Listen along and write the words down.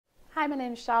Hi, my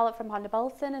name is Charlotte from Honda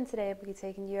Bolton, and today I'll be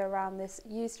taking you around this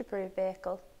used approved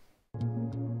vehicle.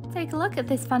 Take a look at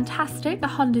this fantastic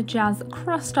Honda Jazz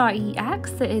Crosstar EX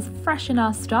that is fresh in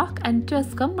our stock and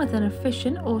does come with an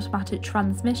efficient automatic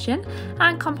transmission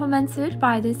and complemented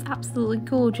by this absolutely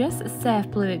gorgeous surf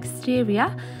blue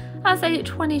exterior. As a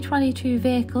 2022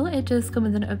 vehicle, it does come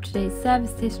with an up-to-date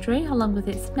service history along with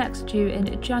its next due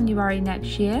in January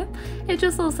next year. It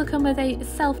does also come with a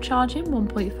self-charging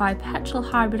 1.5 petrol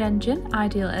hybrid engine,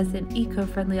 ideal as an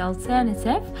eco-friendly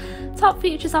alternative. Top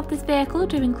features of this vehicle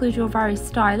do include your very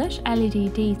stylish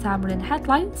LED daytime running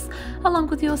headlights along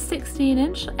with your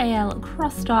 16-inch AL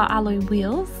Crosstar alloy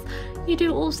wheels. You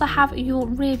do also have your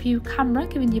rear view camera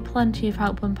giving you plenty of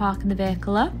help when parking the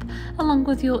vehicle up, along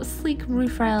with your sleek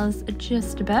roof rails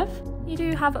just above. You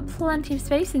do have plenty of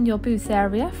space in your boot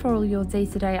area for all your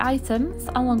day-to-day items,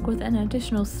 along with an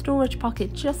additional storage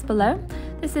pocket just below.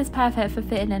 This is perfect for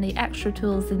fitting any extra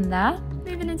tools in there.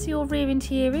 Moving into your rear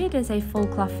interior, it is a full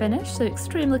cloth finish, so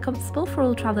extremely comfortable for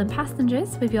all travelling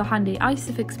passengers with your handy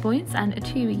ISOFIX points and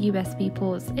 2 USB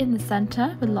ports in the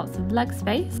centre with lots of leg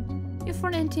space. Your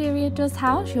front interior does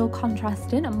house your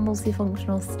contrasting and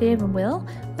multifunctional steering wheel,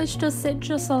 which does sit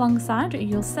just alongside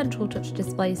your central touch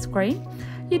display screen.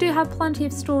 You do have plenty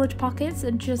of storage pockets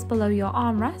just below your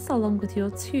armrests, along with your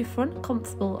two front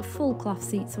comfortable full cloth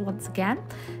seats once again.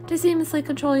 To seamlessly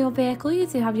control your vehicle, you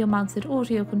do have your mounted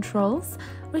audio controls,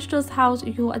 which does house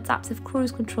your adaptive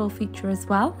cruise control feature as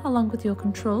well, along with your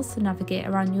controls to navigate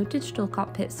around your digital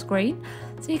cockpit screen.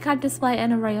 So you can display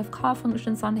an array of car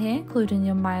functions on here, including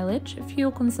your mileage,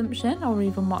 fuel consumption, or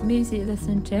even what music you're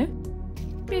listening to.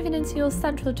 Moving into your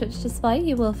central touch display,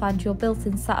 you will find your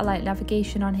built-in satellite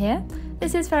navigation on here.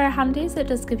 This is very handy as it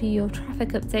does give you your traffic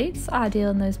updates,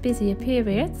 ideal in those busier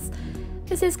periods.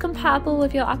 This is compatible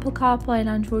with your Apple CarPlay and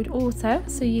Android Auto,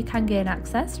 so you can gain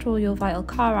access to all your vital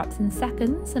car apps in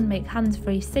seconds and make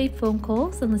hands-free safe phone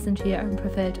calls and listen to your own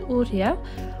preferred audio.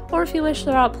 Or if you wish,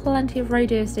 there are plenty of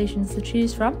radio stations to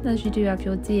choose from, as you do have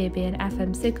your DAB and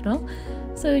FM signal,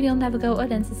 so you'll never go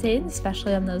unentertained,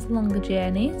 especially on those longer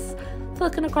journeys.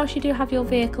 Flicking across, you do have your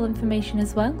vehicle information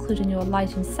as well, including your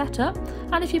lighting setup,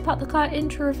 and if you pop the car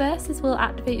into reverse, this will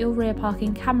activate your rear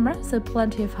parking camera, so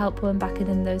plenty of help when backing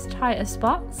in those tighter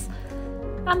spots.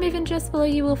 And moving just below,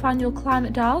 you will find your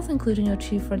climate dials, including your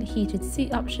two front heated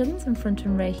seat options and front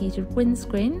and rear heated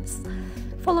windscreens.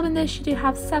 Following this, you do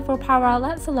have several power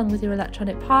outlets along with your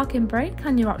electronic parking brake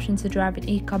and your option to drive in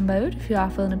eco mode if you are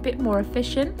feeling a bit more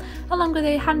efficient, along with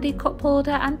a handy cup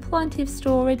holder and plenty of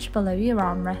storage below your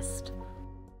armrest.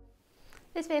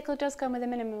 This vehicle does come with a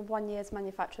minimum of 1 year's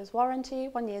manufacturer's warranty,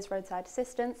 1 year's roadside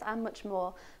assistance and much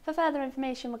more. For further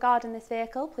information regarding this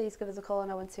vehicle, please give us a call on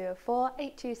 01204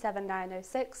 827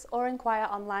 906 or inquire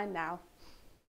online now.